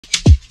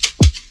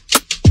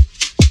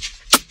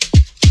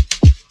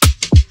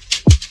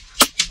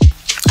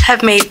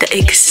have made the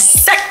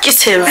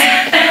executive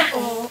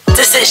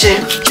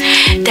decision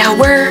that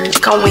we're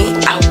going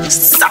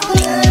outside.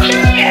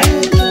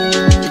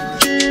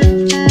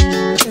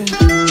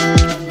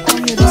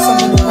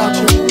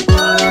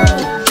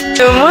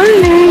 Good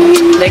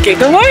morning. Naked,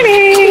 good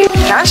morning.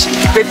 Now she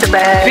fit the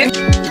bag.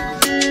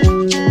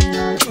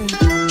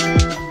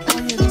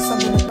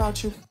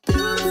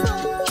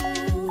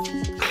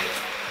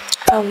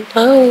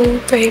 Hello,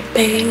 great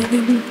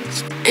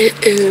babes. It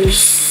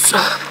is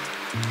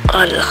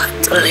a lot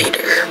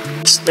later.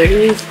 It's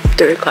literally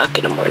 3 o'clock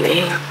in the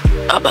morning.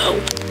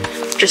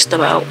 Just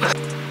about.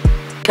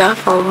 Got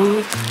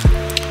home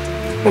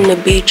from the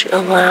beach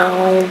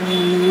around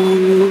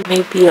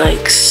maybe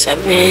like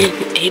 7,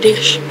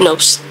 8-ish. No,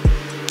 6,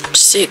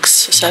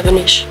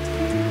 7-ish.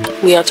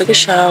 We all took a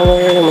shower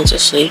and went to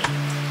sleep.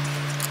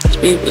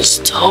 We was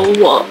toe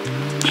up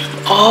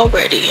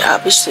already,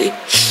 obviously,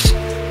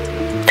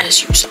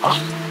 as you saw.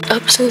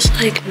 Up since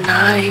like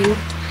 9,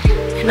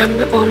 and I'm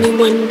the only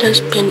one that's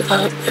been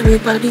up.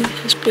 Everybody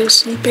has been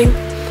sleeping,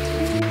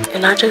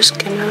 and I just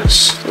cannot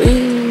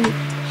sleep.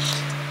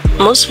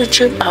 Most of the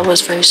trip I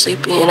was very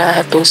sleepy, and I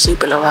have been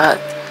sleeping a lot.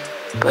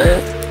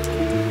 But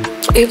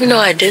even though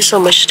I did so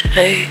much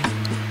today,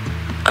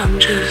 I'm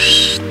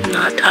just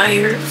not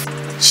tired.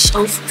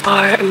 So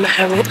far, I'm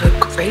having a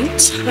great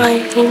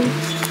time,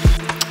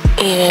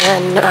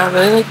 and I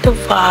really like the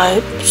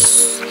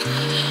vibes.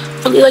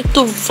 The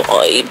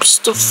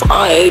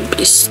vibe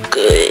is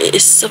good.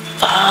 It's a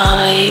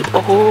vibe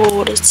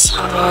all the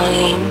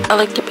time. I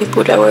like the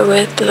people that we're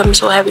with. I'm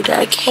so happy that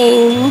I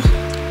came.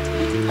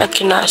 I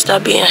cannot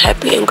stop being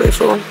happy and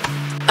grateful.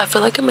 I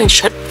feel like I'm in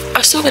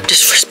I still got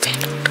this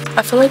wristband.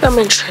 I feel like I'm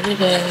in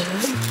Trinidad,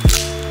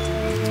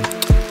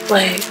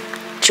 like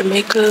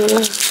Jamaica.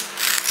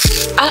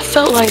 I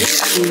felt like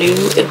I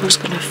knew it was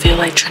gonna feel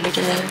like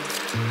Trinidad,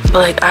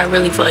 but like I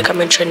really feel like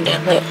I'm in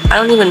Trinidad. Like I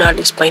don't even know how to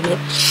explain it.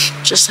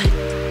 Just like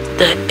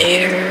the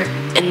air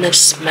and the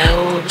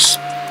smells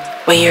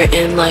when you're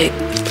in like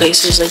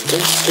places like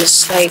this,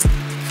 it's like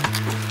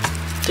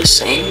the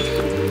same.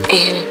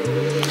 And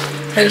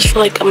I just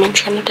feel like I'm in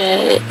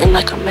Trinidad and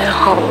like I'm at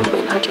home,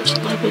 and I just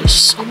love it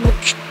so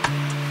much.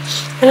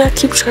 And I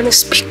keep trying to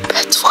speak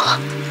patois,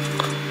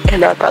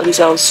 and that probably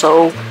sounds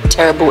so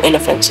terrible and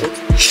offensive,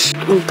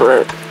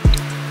 but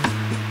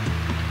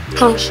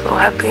I'm so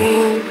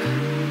happy.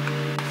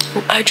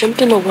 I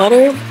jumped in the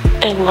water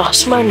and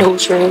lost my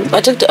nose ring.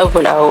 I took the other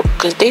one out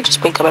because they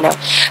just been coming out.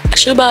 I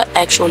should have bought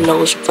actual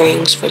nose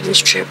rings for this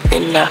trip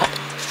and not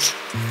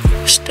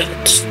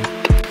studs.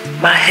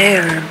 My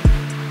hair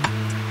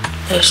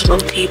has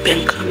low-key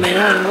been coming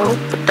out,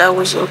 but that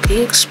was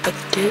low-key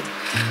expected.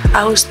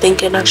 I was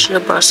thinking I should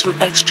have brought some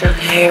extra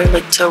hair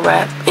like to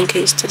wrap in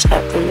case this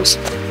happens.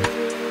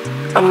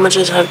 I'm gonna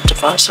just have to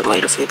find some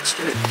way to fix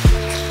it,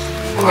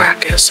 or I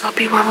guess I'll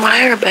be wearing my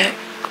hair back.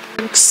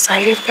 I'm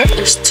excited for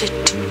us to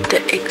do the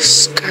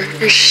excursions.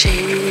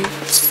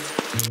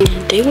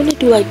 And they want to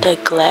do like the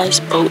glass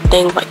boat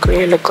thing, like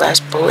we're in a glass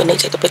boat and they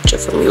take a picture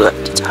from you at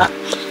the top.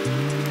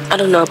 I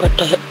don't know about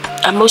that.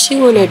 I mostly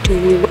want to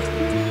do,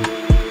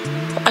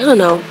 I don't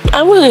know,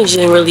 I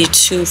wasn't really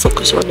too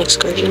focused on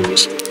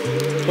excursions.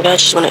 I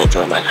just want to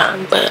enjoy my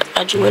time, but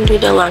I do want to do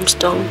the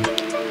limestone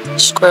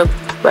scrub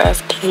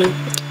rafting,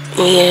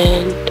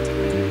 and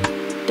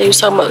they were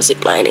talking about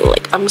zip lining.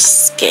 Like I'm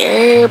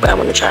scared, but I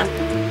want to try.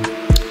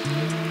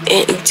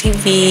 And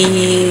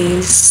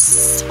ATVs.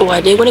 Oh,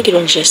 I did want to get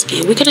on jet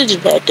ski. We could have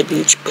did that at the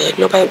beach, but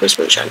nobody was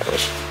really trying to.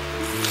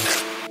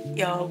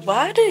 Yo,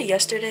 why did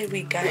yesterday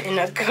we got in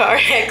a car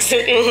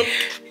accident?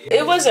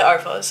 It wasn't our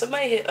fault.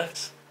 Somebody hit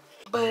us.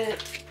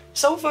 But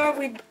so far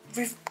we've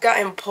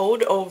gotten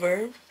pulled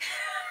over.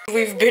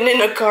 We've been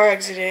in a car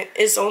accident.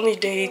 It's only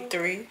day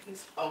 3.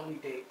 It's only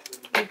day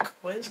 3. Like,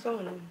 what is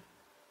going on?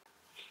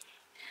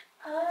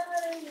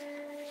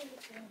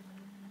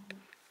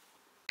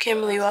 Can't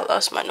believe I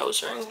lost my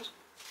nose rings.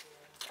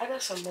 I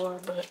got some more,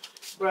 but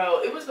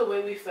bro, it was the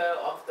way we fell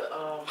off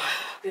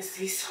the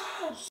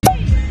seesaw.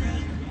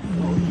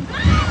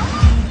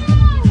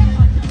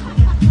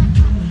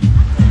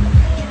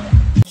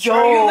 Yo,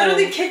 bro, you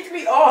literally kicked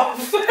me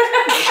off.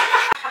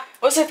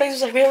 What's her face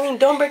was like, really?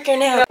 Don't break your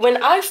nail.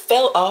 When I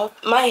fell off,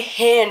 my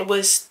hand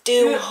was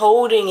still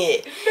holding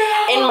it.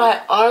 No. And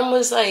my arm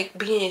was like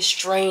being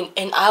strained.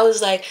 And I was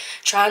like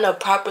trying to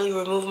properly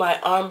remove my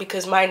arm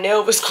because my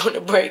nail was going to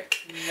break.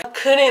 I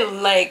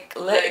couldn't like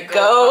let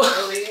go.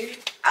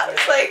 I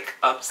was like,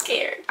 I'm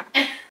scared.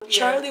 Yeah.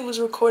 Charlie was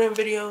recording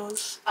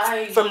videos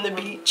from the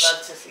beach.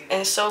 Love to see that.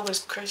 And so was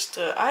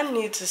Krista. I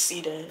need to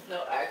see that.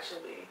 No,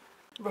 actually.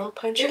 Bro,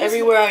 punch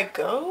everywhere I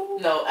go?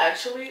 No,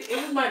 actually, it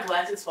was my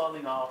glasses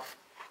falling off.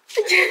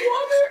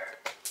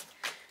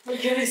 We're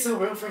getting so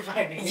real for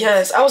finding.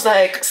 Yes, I was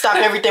like, stop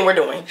everything we're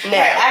doing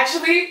now.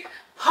 Actually,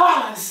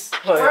 pause.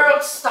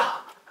 Girl,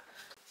 stop.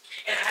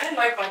 And I didn't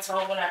like my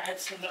tone when I had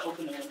to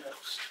open the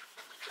windows.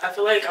 I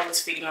feel like I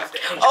was feeding off the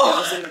engine. Oh, I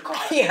was in the car.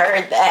 he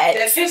heard that.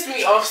 That pissed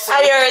me off so I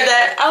heard bad.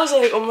 that. I was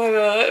like, oh my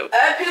god.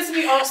 That pissed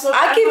me off so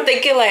bad. I keep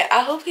thinking like,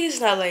 I hope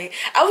he's not like.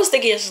 I was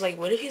thinking it's like,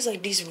 what if he's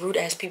like these rude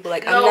ass people?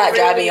 Like, I'm No, not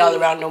driving really. y'all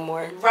around no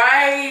more.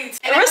 Right.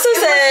 And Rissa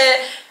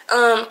said,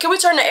 can we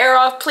turn the air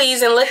off,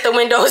 please, and let the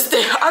windows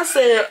down? I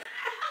said,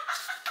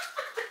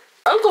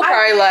 Uncle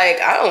probably like,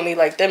 I only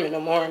like them in the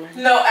morning.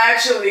 No,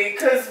 actually,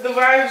 because the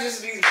vibe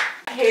just be.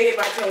 I hated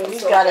my tone. You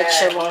so gotta bad.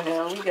 chill on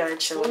him. You gotta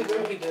chill on We him.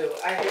 really do.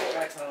 I hate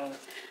my tone.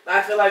 But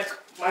I feel like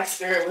my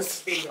spirit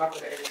was feeding off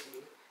of the energy.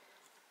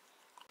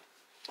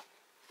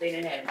 They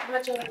didn't have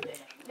much of that.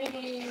 They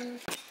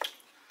didn't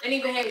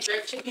even have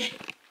jerk chicken.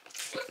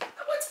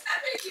 What's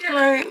happening here?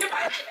 Like,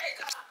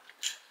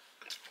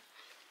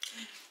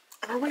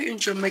 Am I in Jamaica? are we in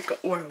Jamaica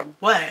or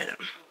what?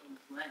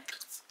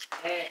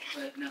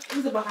 But no. It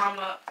was a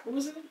Bahama. What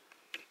was it?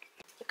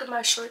 Look at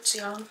my shorts,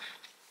 y'all.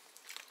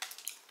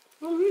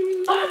 Oh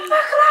my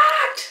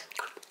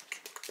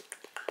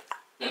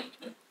god!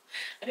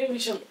 I didn't even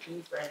show my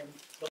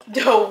friends.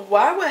 Yo,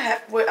 why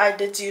what I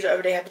did to you the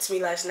other day happened to me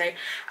last night?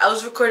 I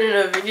was recording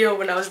a video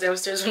when I was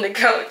downstairs on the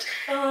couch,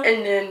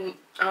 and then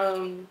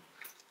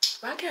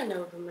why can't I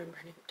never remember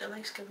her name? The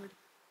light skin one.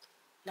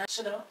 Not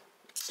Chanel.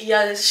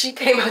 Yeah, she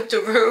came out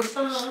the room.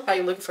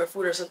 Like looking for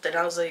food or something.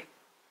 I was like,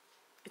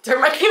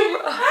 turn my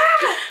camera off.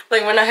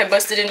 Like when I had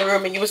busted in the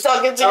room and you was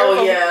talking to your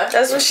phone. Yeah.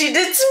 That's what she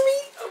did to me.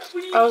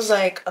 I was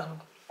like, oh.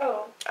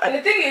 Oh. And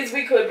the thing is,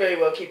 we could very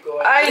well keep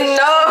going. I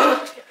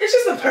know. It's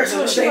just a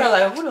personal She thing. was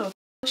like, who the f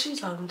is she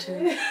talking to?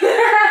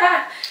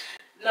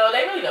 No,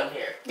 they really don't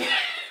care.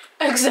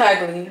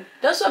 Exactly.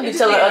 That's what I be It's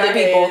telling in other our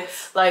people.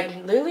 heads. Like,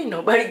 literally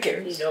nobody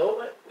cares.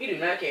 No, we do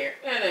not care.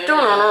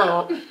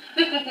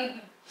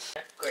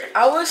 Great.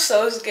 I was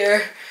so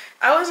scared.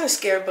 I wasn't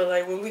scared, but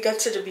like when we got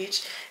to the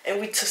beach and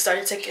we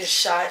started taking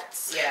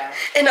shots. Yeah.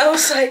 And I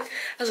was like,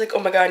 oh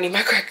my god, I need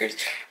my crackers.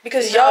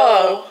 Because No.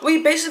 y'all,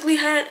 we basically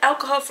had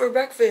alcohol for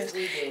breakfast.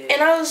 We did.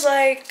 And I was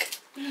like,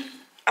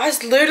 I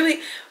was literally,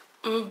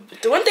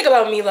 the one thing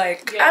about me,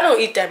 like, Yeah. I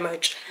don't eat that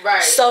much.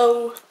 Right.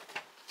 So,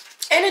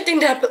 anything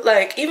that,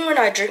 like, even when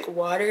I drink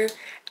water,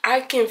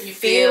 I can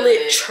feel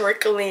it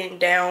trickling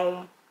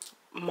down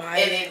my...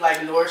 And it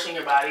like nourishing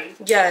your body.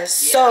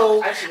 Yes. Yeah,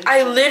 So,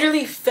 I I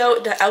literally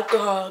felt the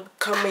alcohol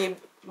coming,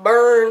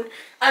 burn,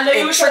 I know you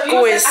and were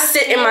trickle and I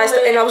sit in feel my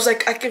it. and I was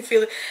like, I can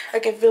feel it, I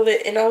can feel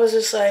it, and I was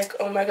just like,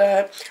 oh my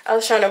god. I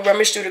was trying to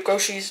rummage through the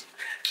groceries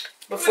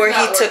before he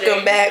not took them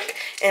working. back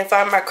and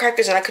find my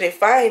crackers, and I couldn't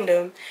find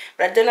them.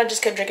 But then I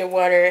just kept drinking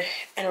water,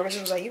 and the rest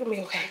was like, you gonna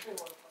be okay.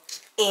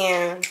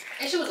 And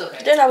she was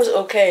okay. then I was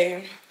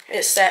okay.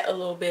 It sat a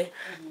little bit,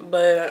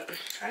 but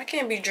I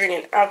can't be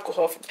drinking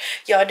alcohol.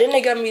 Y'all, then they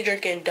got me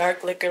drinking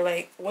dark liquor.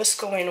 Like, what's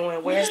going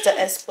on? Where's the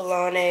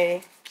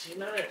Espolane? You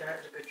know that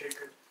Dark's a good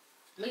drinker.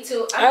 Me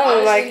too. I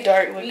don't like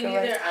dark Me liquor.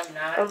 neither. Like, I'm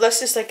not.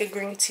 unless it's like a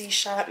green tea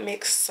shot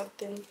mix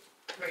something.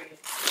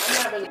 I'm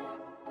not really.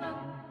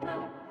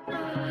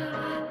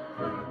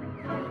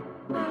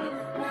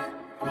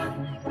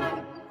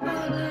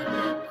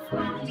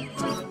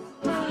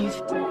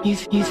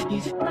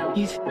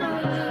 He's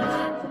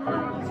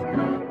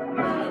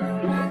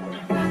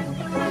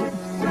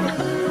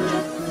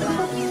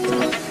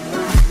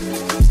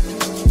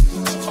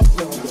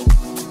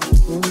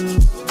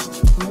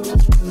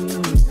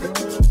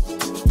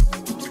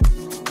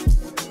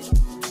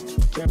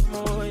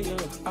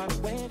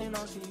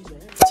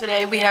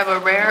Today we have a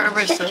rare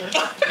Arissa.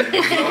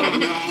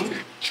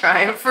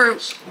 Trying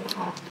fruit.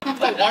 I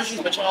like orange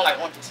juice, but you don't like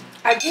oranges.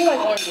 I do like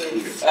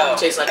oranges. Oh,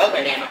 tastes like a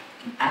banana.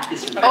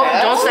 Oh,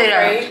 don't say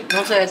that.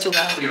 Don't say that too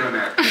loud.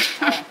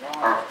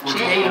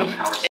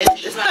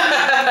 It's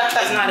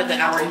not at the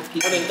hour. I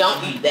mean,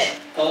 don't eat that.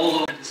 all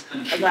over this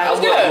country. That was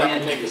good.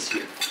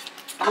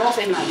 I won't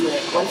say not good.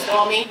 What's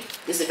on me?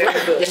 This is a very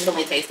good,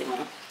 definitely tasty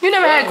one. You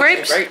never had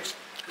grapes?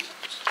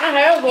 I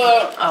have,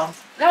 but Oh.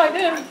 no, I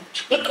didn't.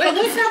 Wait,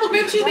 what type of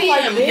grapes you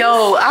eating?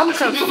 Yo, I'm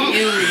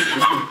confused.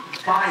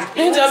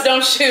 Hands up,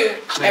 don't shoot.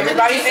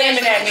 Everybody's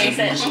aiming at me.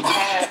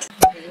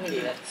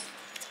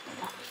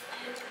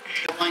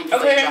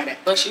 Okay,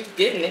 but she's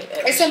getting it.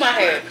 It's in my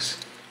head.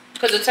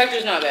 Because the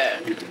texture's not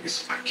bad.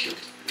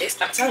 It's,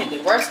 I'm telling you,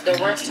 the worst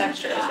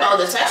texture is that. Oh,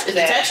 the texture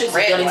is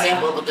a good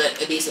example of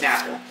a decent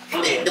apple.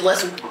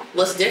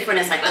 What's different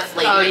is like the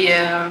flavor. Oh,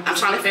 yeah. I'm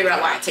trying to figure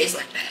out why it tastes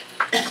like that.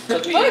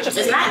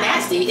 It's not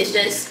nasty. It's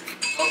just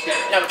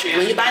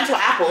when you bite into an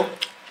apple,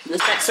 you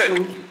expect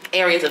certain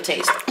areas of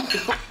taste.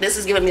 This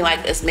is giving me like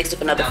it's mixed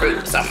with another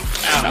fruit. So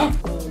I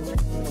don't know.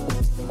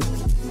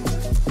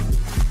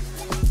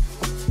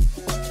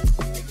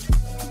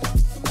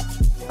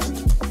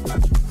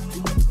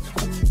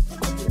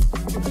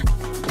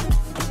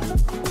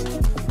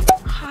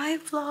 Hi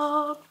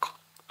vlog.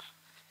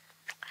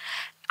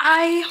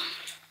 I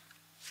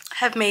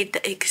have made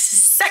the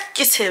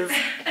executive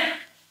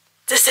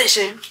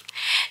decision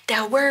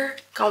that we're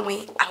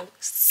going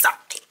outside.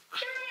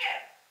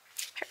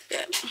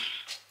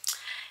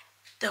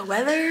 The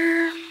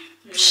weather,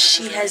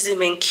 she hasn't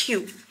been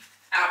cute,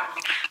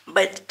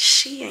 but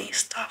she ain't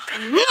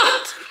stopping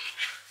nothing.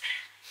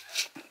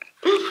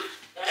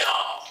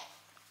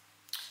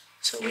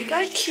 We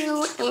got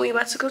cute and we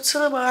about to go to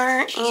the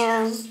bar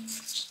and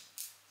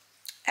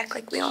act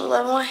like we don't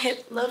love and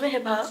hip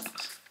hop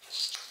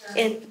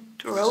and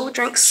throw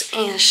drinks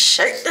and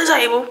shake the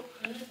table.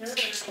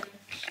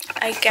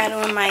 I got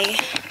on my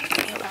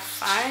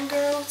fine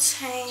girl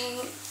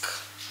tank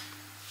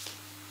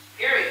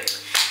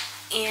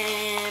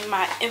and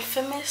my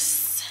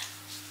infamous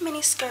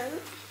mini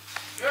skirt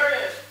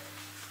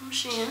from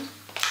Shein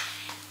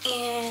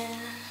and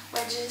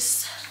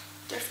wedges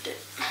thrifted.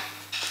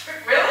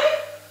 Really?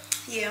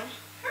 Yeah.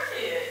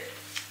 Period.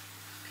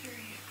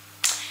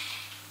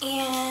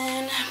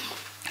 And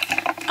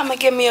I'm gonna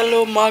give me a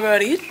little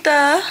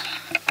margarita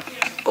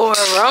or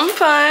a rum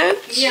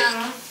punch.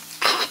 Yeah.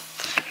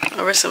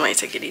 Marissa might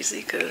take it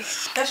easy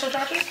because That's your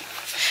chocolate?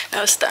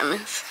 that was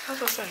Diamonds.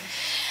 That's what's up.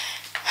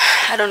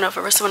 I don't know if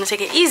Marissa want to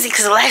take it easy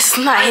because last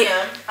night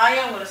I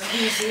am with us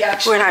easy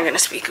actually. we're not gonna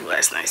speak of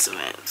last night's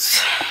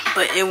events,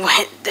 but it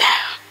went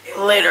down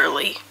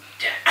literally.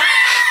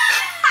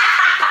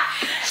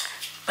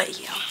 But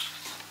yeah,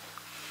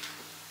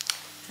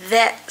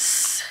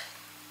 that's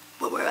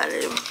what we're about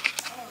to do.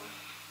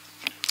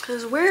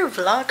 Cause we're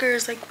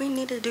vloggers, like we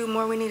need to do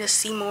more, we need to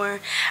see more.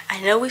 I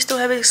know we still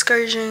have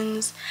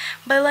excursions,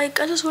 but like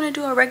I just want to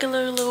do a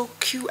regular little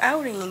cute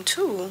outing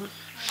too.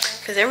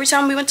 Cause every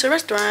time we went to a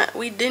restaurant,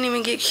 we didn't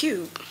even get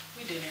cute.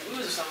 We didn't. We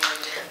was somewhere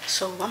there.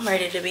 So I'm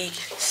ready to be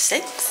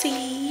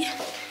sexy.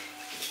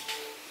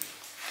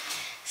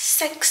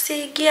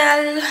 Sexy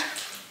girl.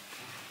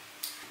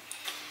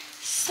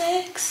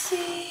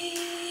 Sexy.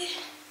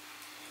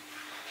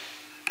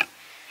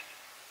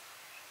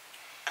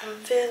 I'm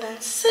feeling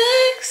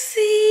sexy.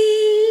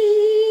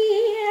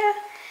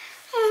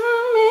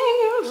 I'm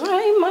making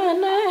say my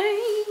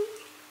name.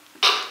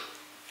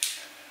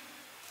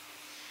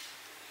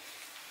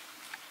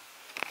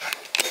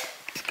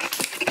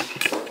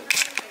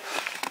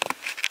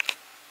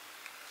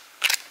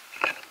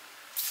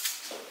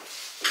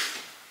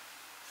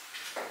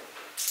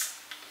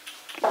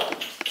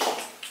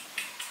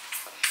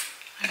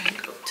 I'm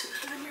gonna go to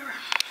the mirror.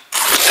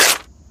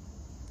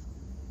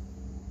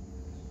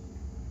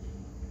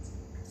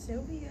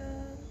 Sylvia.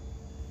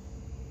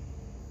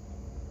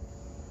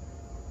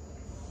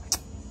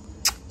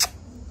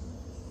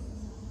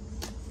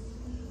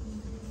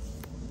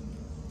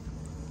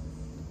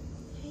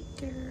 Hey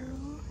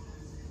girl.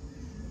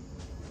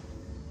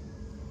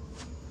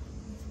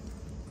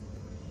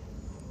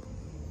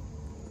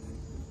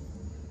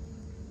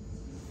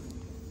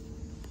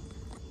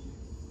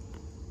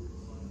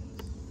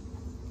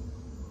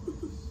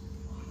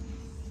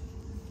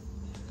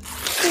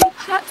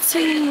 Hot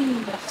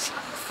tea.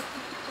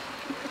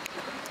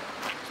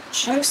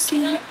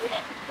 Juicy.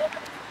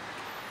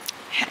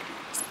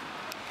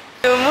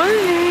 Good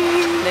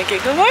morning. Nikki,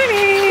 good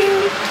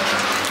morning.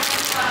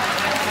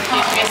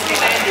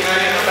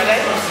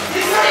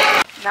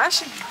 Now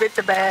she bit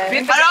the bag. I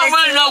don't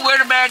really know where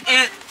the bag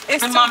is.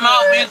 It's in my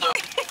mouth either.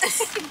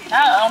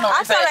 I don't know.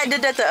 I thought I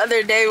did that the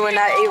other day when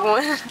I ate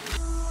one.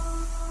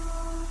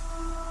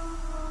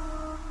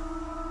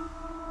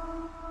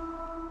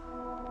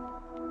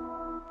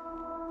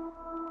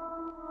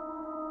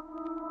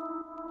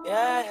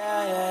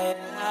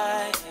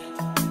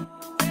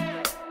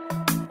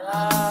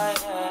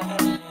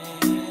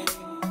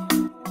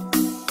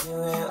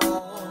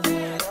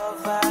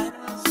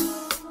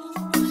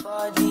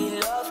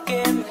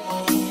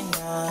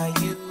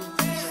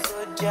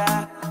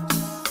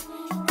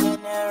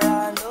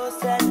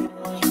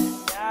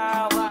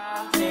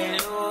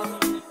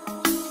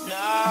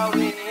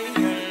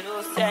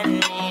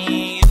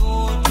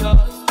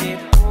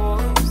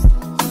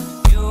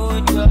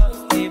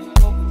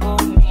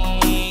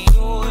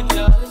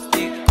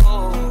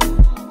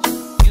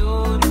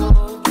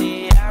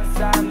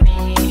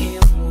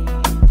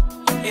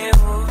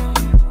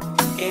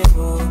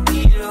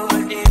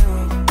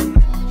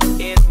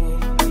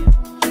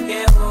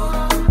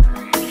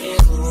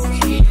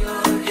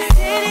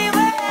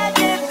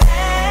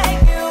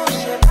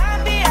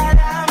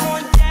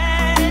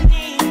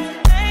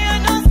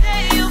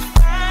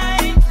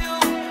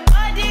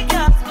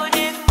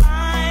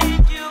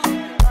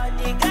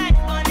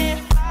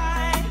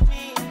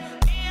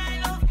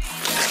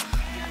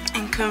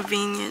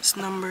 Inconvenience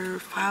number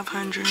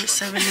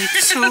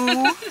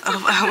 572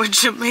 of our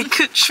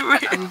Jamaica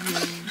trip.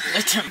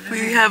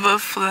 We have a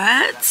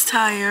flat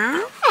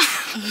tire.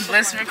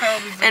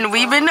 And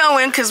we've been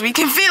knowing because we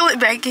can feel it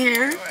back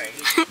here. You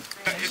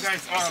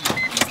guys,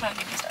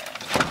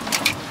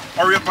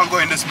 hurry up and go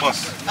in this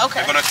bus.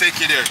 Okay. I'm gonna take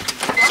you there.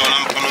 So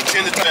I'm gonna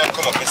change the tire and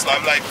come up. It's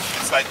like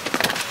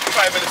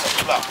 5 minutes up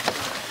the block.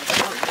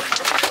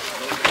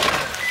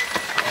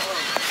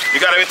 You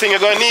got everything you're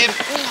gonna need?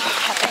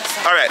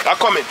 All right, I'll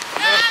come in. She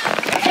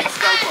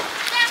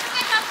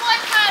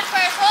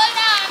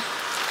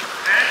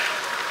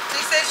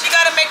said she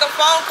gotta make a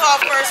phone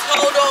call first.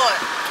 Hold on.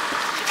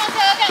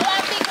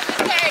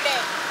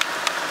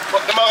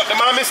 But the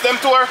man miss them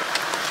tour?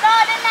 No,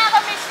 they're not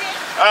gonna miss it.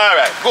 All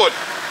right, good.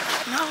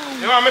 No.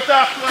 You want me to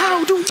talk to her?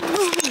 How do you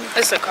know?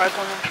 It's a car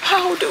coming.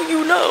 How do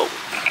you know?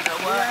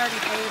 already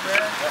paid, bro.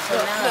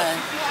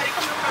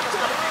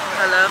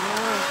 Hello?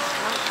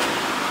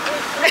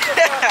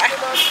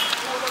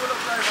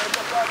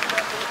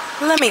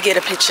 Let me get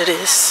a picture of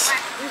this.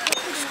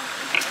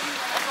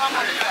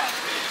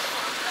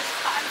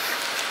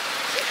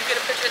 Get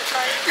a picture of the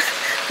train?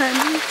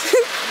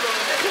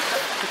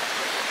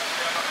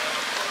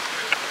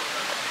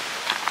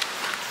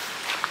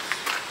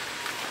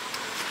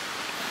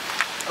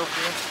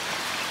 Okay.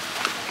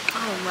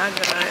 Oh my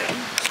God.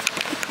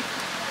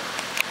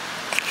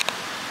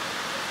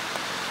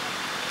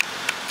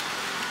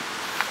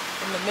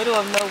 In the middle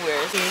of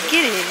nowhere.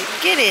 Get it,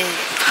 get it.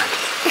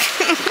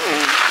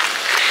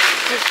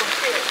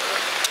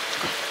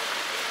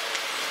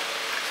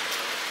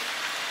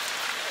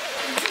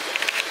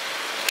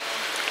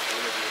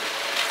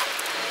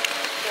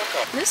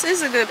 This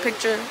is a good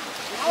picture.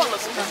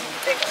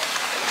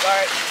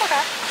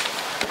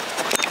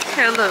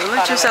 Here, look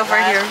at yourself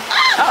right here.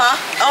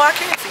 Oh, I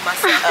can't see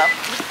myself.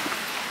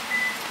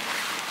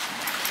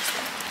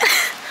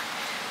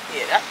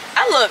 Yeah,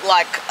 I look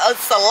like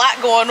it's a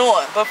lot going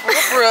on, but for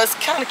real, it's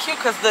kind of cute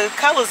because the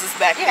colors is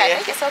back there. Yeah, I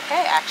think it's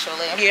okay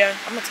actually. Yeah,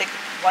 I'm gonna take the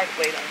white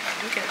weight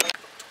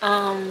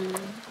on.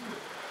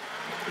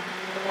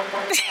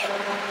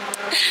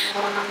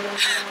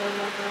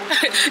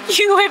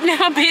 You have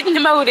now been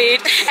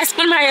demoted as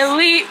one of my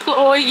elite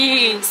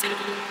employees.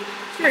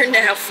 You're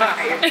now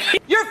fired.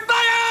 You're fired!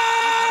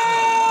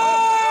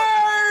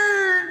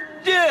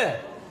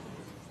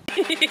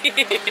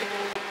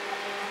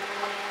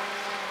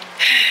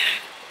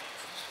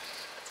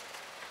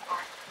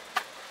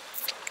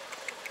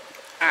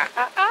 I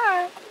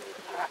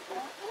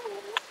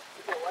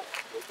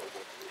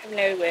have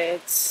no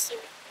words.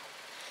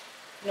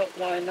 Not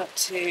one, not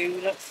two,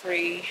 not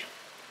three,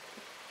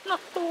 not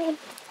four.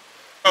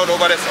 Oh,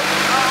 nobody saw.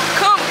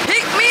 Come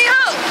pick me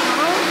up.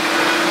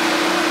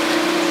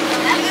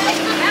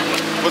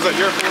 Was that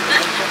your phone?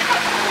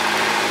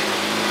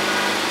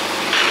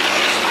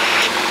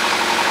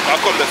 I'll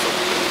come this way.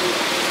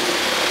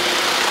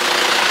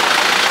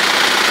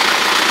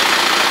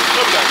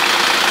 Come down.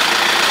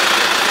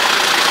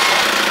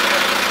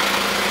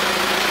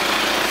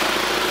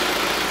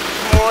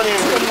 Good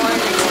morning. Good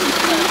morning.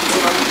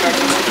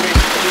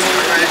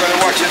 You're gonna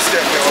watch your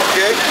step now,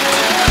 okay?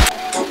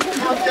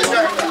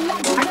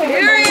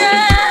 Period.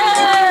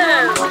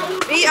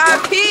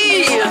 VIP.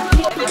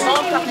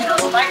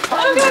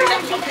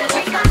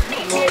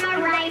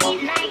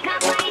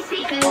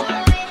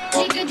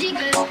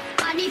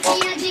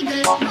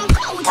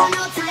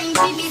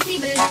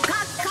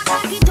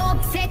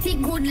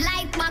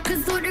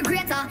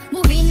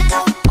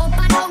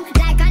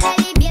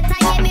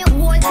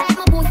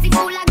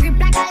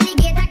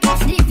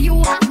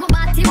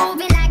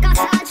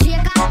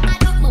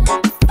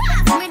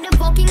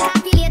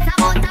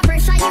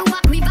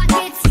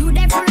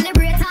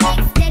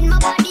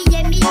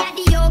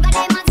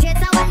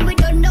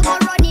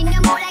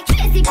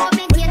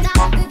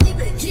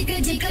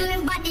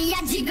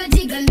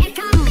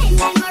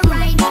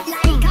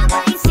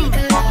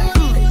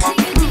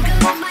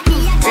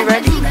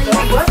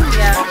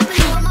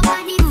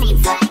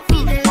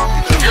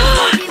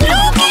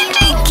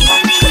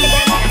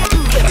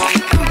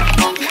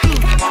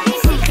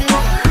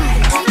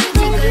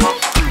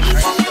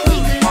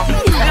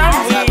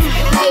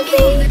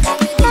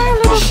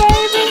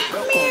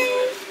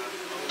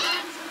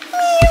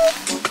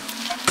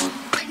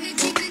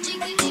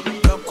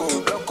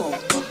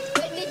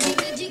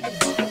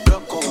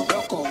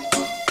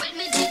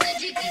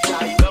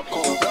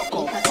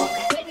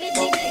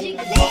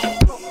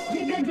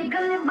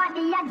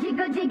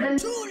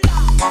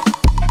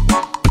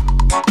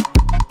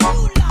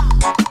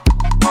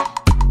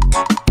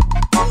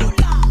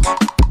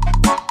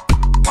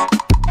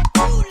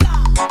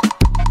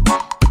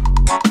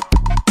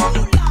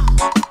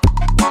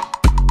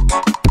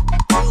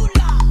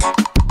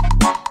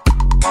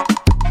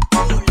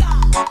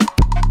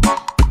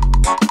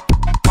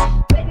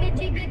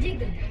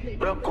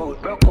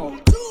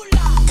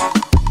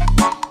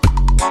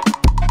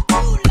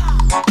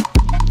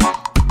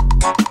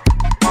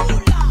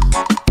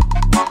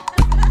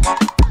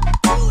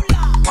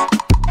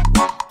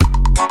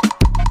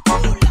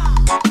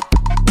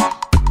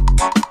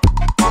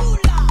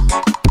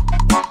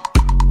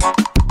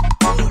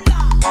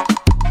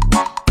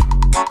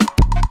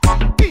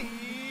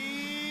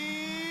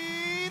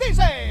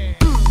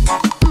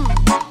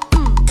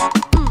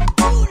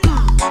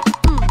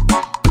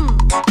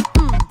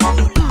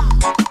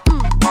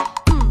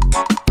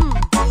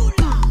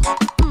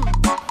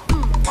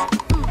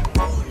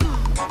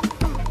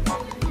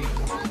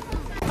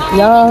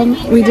 Y'all,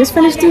 we just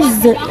finished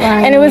this zip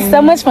line. And it was so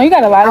much fun. You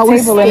got a lot of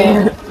table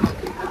in it.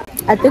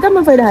 I think I'm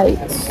afraid of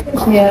heights.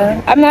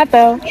 Yeah, I'm not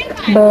though.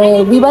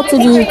 But we about to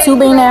do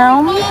tubing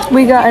now.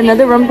 We got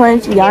another rum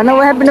punch. Y'all know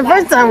what happened the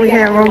first time we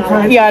had rum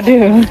punch. Yeah, I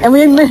do. And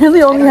we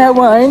literally only had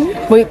one.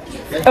 Wait,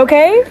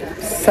 okay.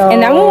 So.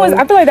 And that one was,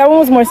 I feel like that one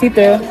was more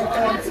see-through.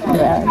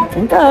 Yeah,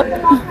 drink up.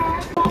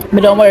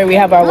 But don't worry, we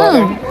have our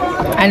water.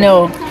 I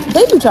know.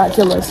 They do try to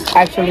kill us.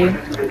 Actually.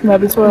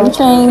 Maybe 12.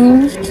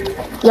 Changed.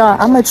 Yeah,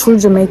 I'm a true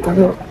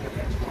Jamaican.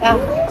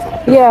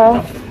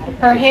 Yeah.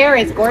 Her hair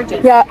is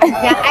gorgeous. Yeah.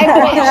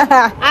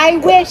 I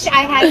wish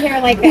I had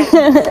hair like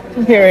that.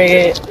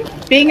 Period.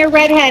 Being a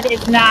redhead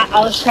is not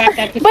all it's cracked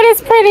up to be. But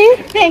it's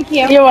pretty. Thank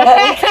you. You're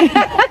welcome.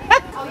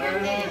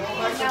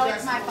 No,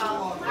 it's my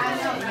fault.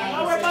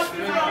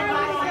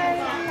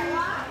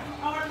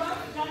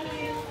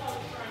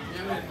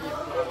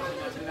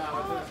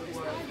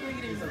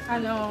 I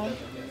know.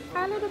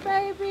 Hi, little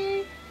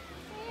baby.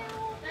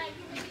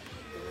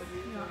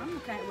 No, I'm a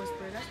cat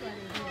whisperer. That's what I do.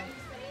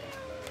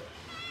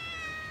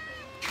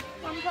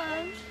 One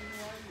punch.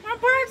 One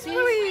punch,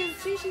 please.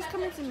 See, she's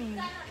coming to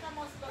me.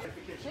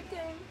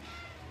 Chicken.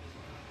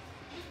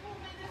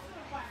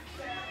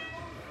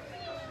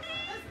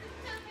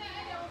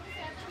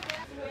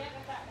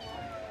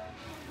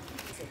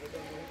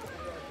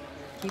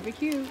 Keep it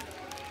cute.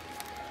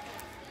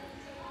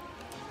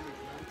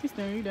 She's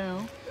staring you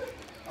down.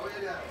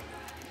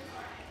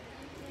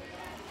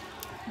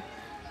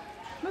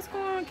 What's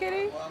going on,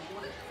 kitty?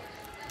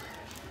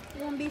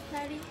 You want beef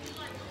patty?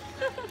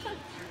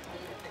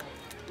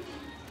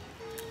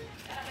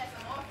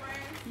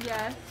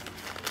 Yes.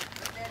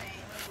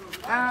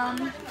 I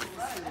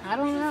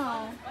don't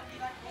know.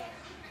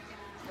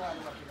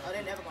 Oh,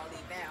 they're never gonna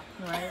leave now.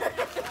 Right.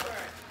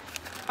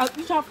 Oh,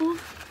 you chop food?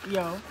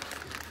 Yo.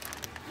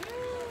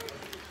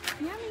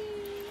 Yummy.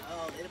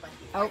 Oh, everybody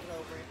keep Oh. over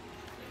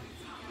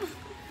it.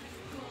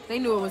 They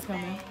knew it was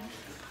coming.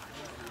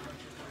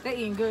 They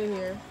eating good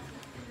here.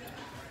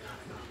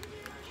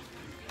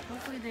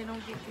 Hopefully they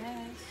don't get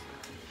gas.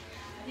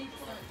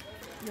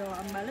 Yo,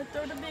 I'm about to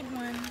throw the big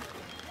one.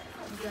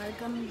 You gotta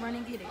come run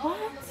and get it. What?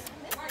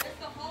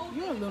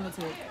 You're a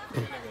lunatic.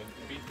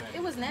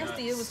 It was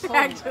nasty. It was cold.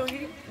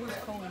 Actually. It was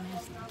cold and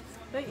nasty.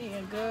 They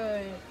eating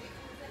good.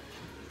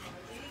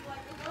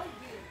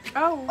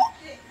 Oh.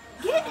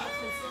 Get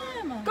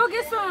him. Go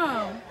get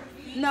some.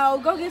 No,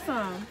 go get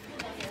some.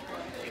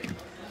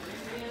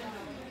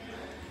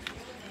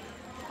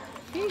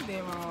 He's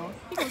dead wrong.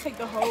 He's gonna take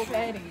the whole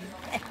patty.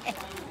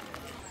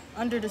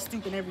 Under the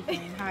stoop and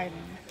everything,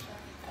 hiding.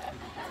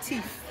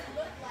 Teeth.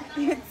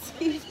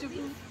 Teeth to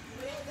boot.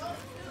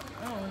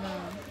 I don't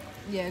know.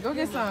 Yeah, go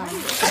get some.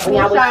 When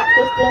y'all was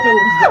twisting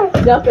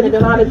and jumping and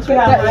doing all the tricks.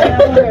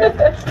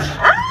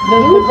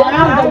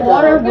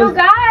 You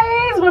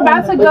guys, we're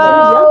about to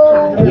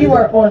go. We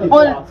were on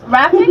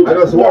rafting?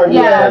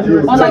 Yeah.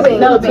 On like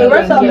no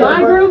we're some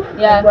line group.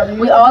 Yeah.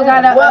 We all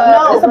got a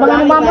it's a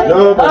Bahama Mama?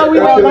 Oh, we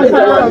all got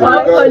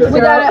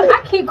a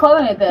I keep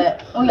calling it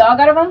that. We all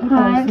got a rum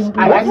punch.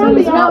 I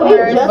actually smelled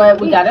yours, but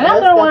we got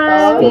another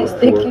one.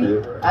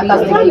 Sticky. I thought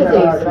sticky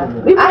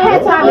was. I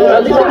had time to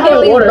go to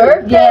Kelly's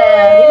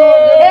birthday.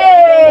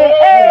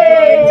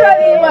 Hey,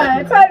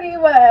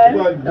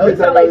 21. No, it's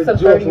not like some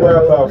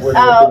 30-year-olds.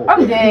 Oh,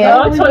 I'm dead.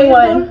 Oh,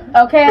 21.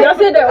 Okay. Y'all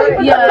said that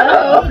right?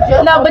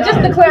 Yeah. No, but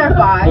just to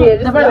clarify. Yeah,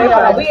 just to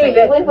clarify. We ain't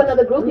that. Wait for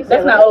another group.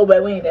 That's not old,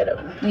 but we ain't that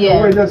old.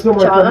 Yeah. Wait, that's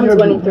somewhere I'm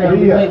 23.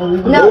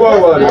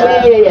 No.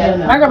 Yeah.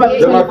 My girl about to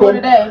be 24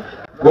 today.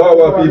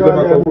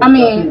 I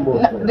mean,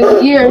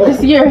 this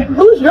year.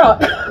 Who's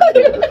drunk?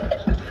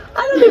 I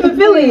don't even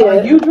feel it yet.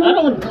 Are you drunk?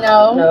 I don't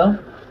know. No.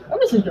 I'm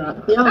just drunk.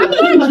 I'm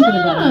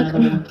not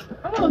drunk.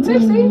 I'm a little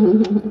tipsy.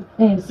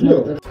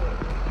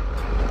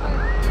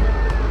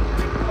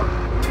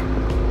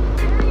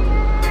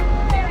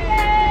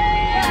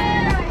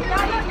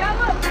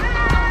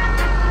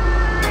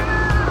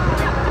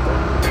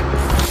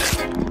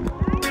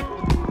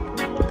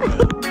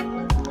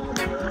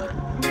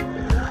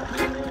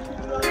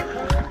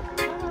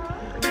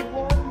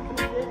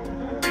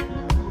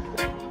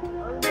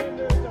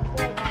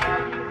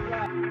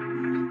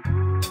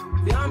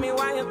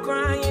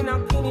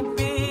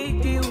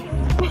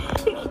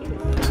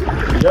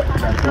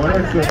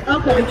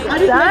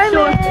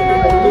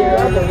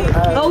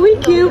 Oh, we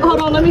cute.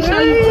 Hold on, let me show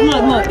you.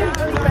 Look.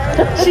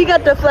 She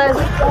got the flash.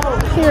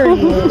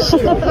 Period.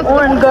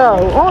 On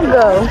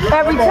go.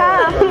 Every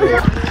time.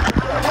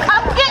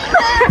 I'm getting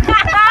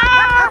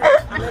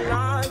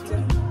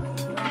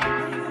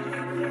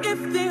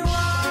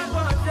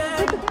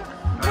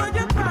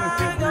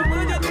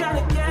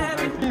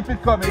Keep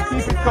it coming.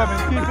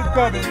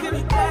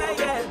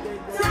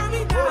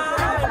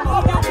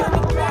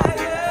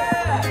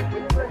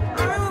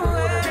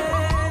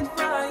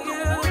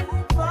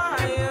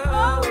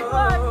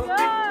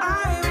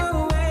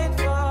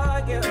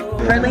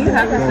 Really, you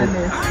have to send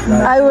this.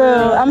 I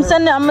will. I'm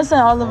gonna send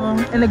all of them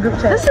In the group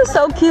chat. This is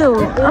so cute.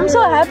 I'm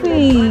so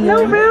happy.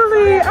 No,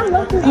 really. I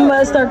love this. I'm about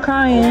to start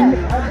crying.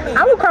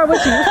 I will cry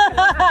with you.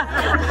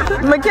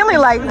 McKinley,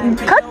 like,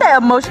 cut that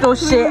emotional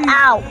shit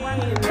out.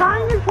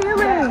 Crying is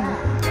healing.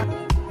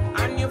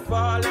 And you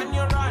fall and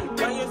you run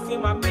when you see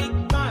my big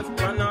guns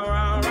run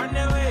around, run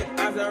away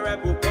as a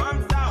rebel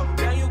comes out.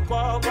 Then you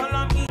call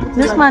on me.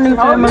 This is my new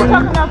family. You're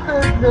talking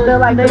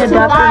about They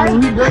adopted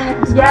me.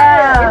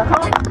 Yeah.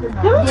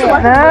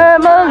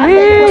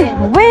 Family.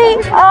 We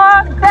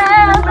are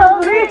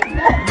family.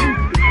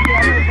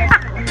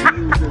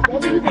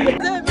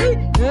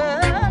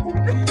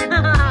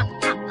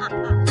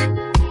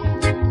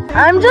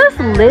 I'm just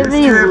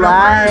living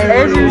life.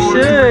 As you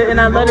should, and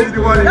I love it.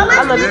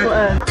 I love it for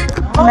us.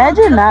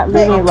 Imagine not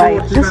living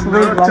life, just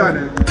live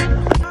life.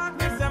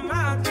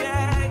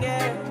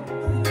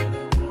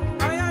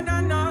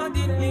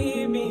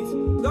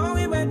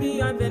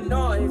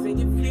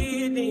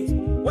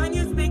 When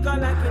you speak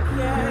all I can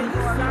hear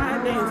you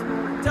silence.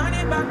 Turn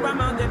it back from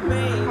all the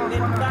pain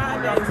and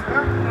violence.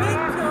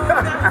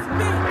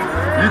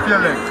 Lift your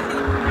leg.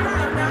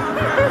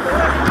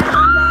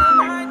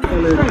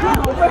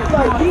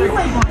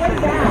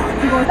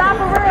 Stop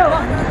for real.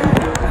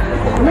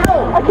 No,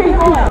 I keep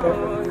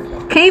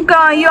going. Keep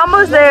going, you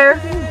almost there.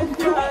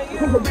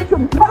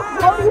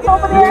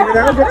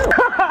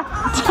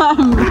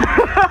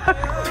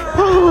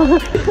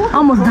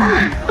 Almost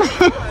died.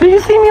 Did you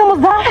see me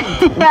almost die?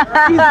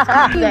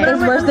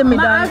 It's worse than me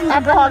dying.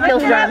 Alcohol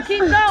kills drugs. Keep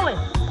going.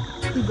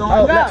 Keep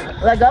going.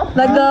 Let go.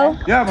 Let go.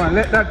 Yeah, man,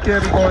 let that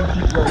cable go and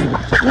keep going.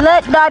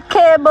 Let that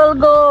cable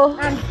go.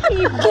 And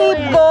keep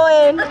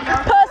going.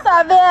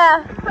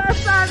 Persevere.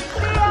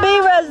 Be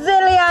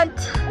resilient.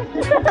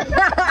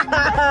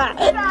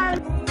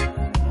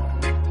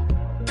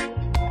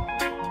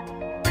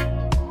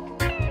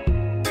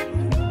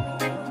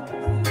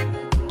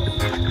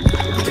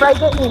 Right,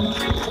 get in.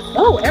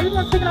 Oh,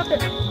 everyone's picking up their.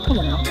 Come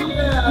on now.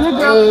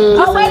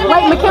 Oh, wait,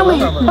 McKinley,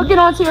 hook it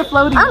onto your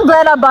floaty. I'm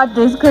glad I bought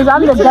this because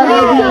I'm the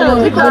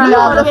devil. Because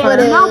all the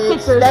footage. No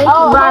pictures. Thank you.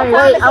 Right.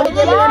 Wait, I was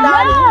getting your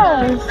body.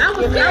 I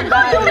was getting your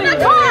body.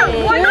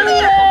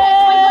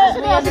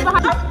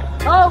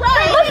 Oh,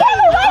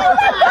 McKinley, wait,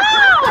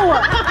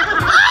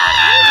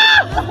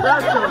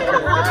 let's go!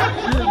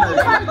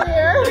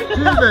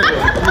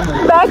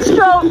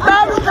 Backstroke,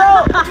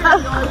 backstroke.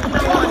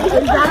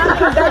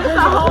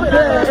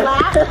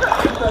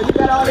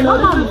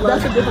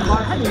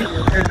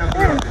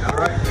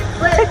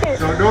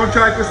 So don't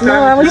try to stand. No,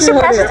 I want you to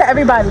pass it to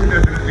everybody.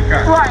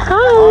 Hi.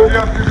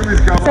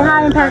 Say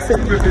hi and pass it.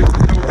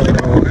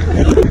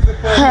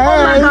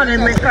 Hey.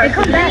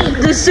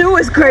 The shoe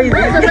is crazy.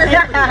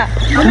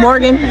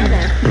 Morgan.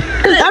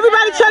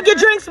 Everybody chug your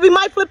drinks. We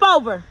might flip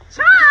over.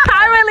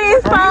 Hi,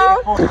 release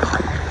phone.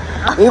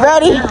 We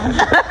ready?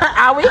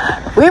 Are we?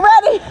 We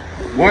ready?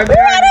 We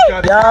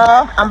ready? Yo,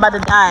 I'm about to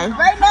die.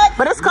 Right next.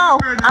 But it's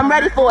cold. I'm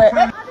ready for it.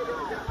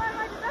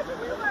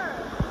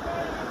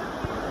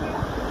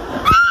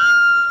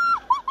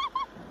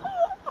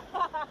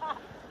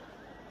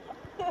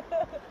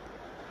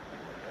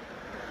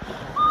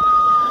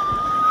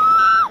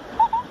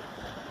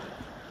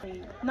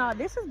 Nah,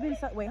 this has been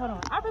so. Wait, hold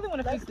on. I really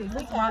want to fix this.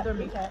 This bothers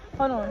me.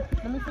 Hold on.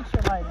 Let me fix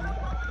your lighting.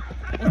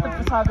 It's the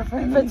photographer.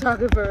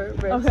 Photographer.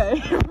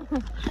 Okay.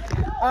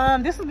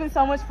 This has been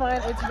so much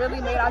fun. It's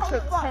really made our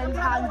trip 10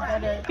 times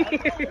better.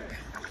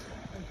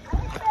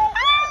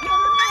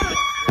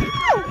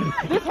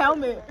 This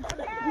helmet.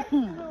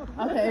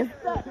 Okay.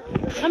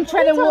 I'm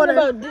treading water.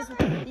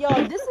 Yo,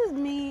 this is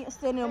me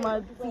standing on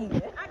my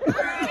feet.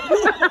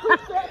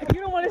 You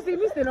don't want to see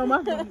me stand on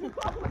my feet.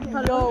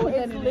 Hello,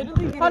 it's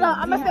literally. Hold on,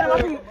 I'm gonna stand on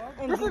my feet.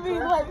 This is me.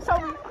 Like, show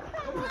me.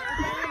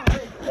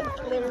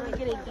 Literally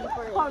getting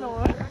deeper. Hold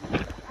on.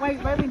 Wait,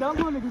 baby, don't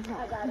go into this.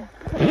 I got it.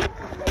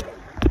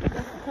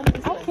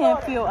 I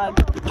can't feel a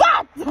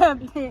goddamn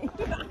thing.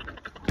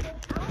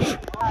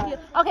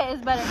 Okay,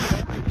 it's better.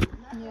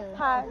 Yeah.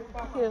 Hi.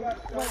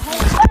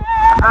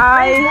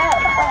 I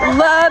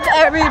love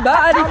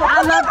everybody.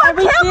 I love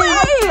everything.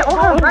 On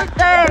her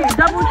birthday,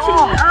 double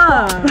cheek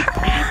up.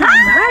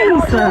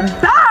 Nice.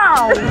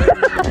 Bow.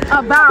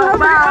 A bow, bow,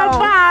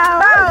 bow,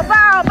 bow,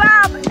 bow,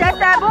 bow. That's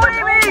that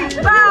booty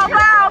meat. Bow,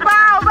 bow,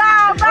 bow,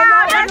 bow,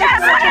 bow. That's that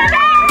booty meat.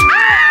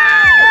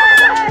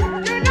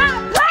 Do not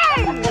play.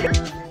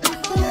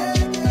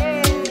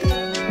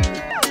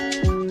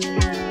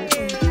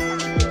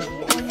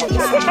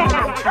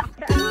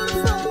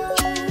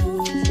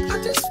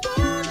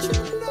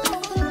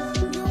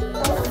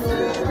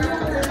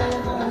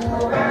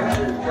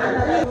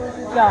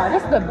 Y'all,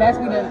 this is the best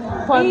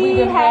fun we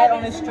done had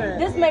on this trip.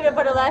 This made it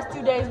for the last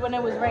 2 days when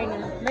it was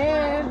raining.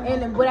 Man,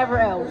 and whatever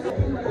else.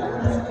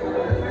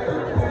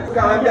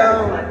 Calm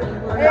down.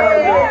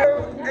 Hey.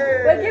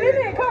 Wait, get in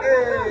there. Come on.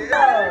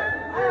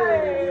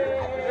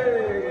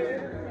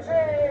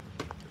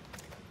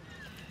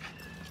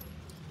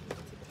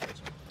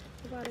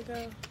 We gotta go.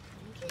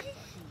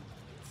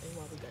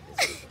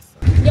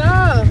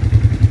 Yeah.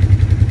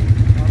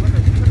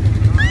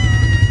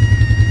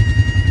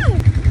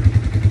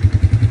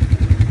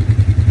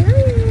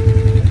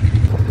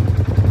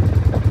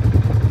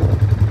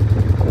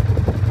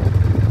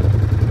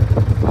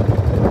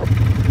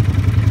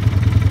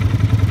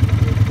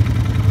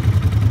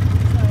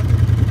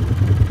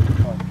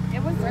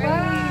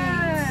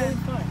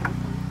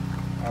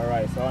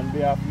 So on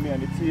behalf of me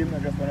and the team, I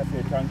just want to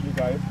say thank you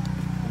guys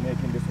for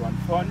making this one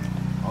fun,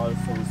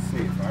 also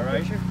safe,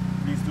 alright?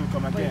 Please do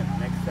come again.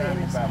 Next time,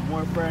 invite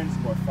more friends,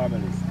 more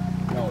families.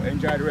 Now,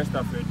 enjoy the rest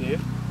of your day,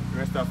 the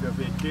rest of your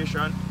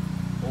vacation.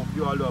 Hope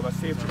you all have a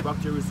safe trip back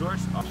to your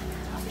resorts.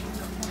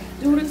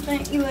 Do the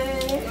stanky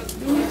leg.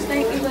 Do the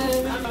stanky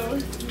leg.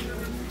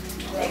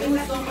 It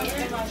was so much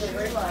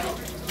fun.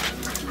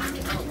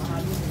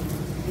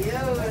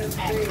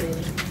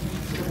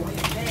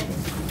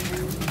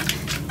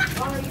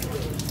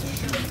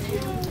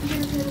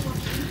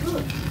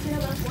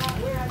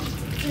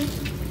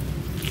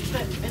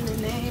 In the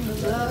name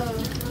of love.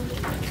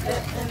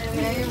 In the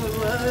name of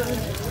love.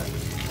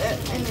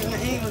 In the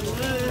name of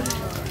love.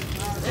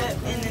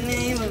 In the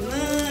name of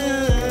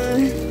love.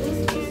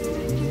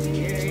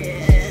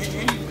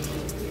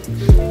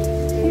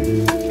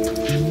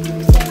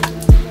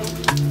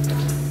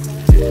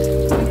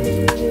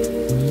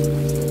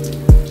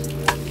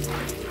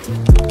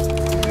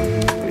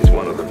 He's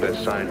one of the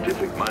best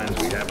scientific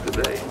minds we have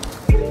today.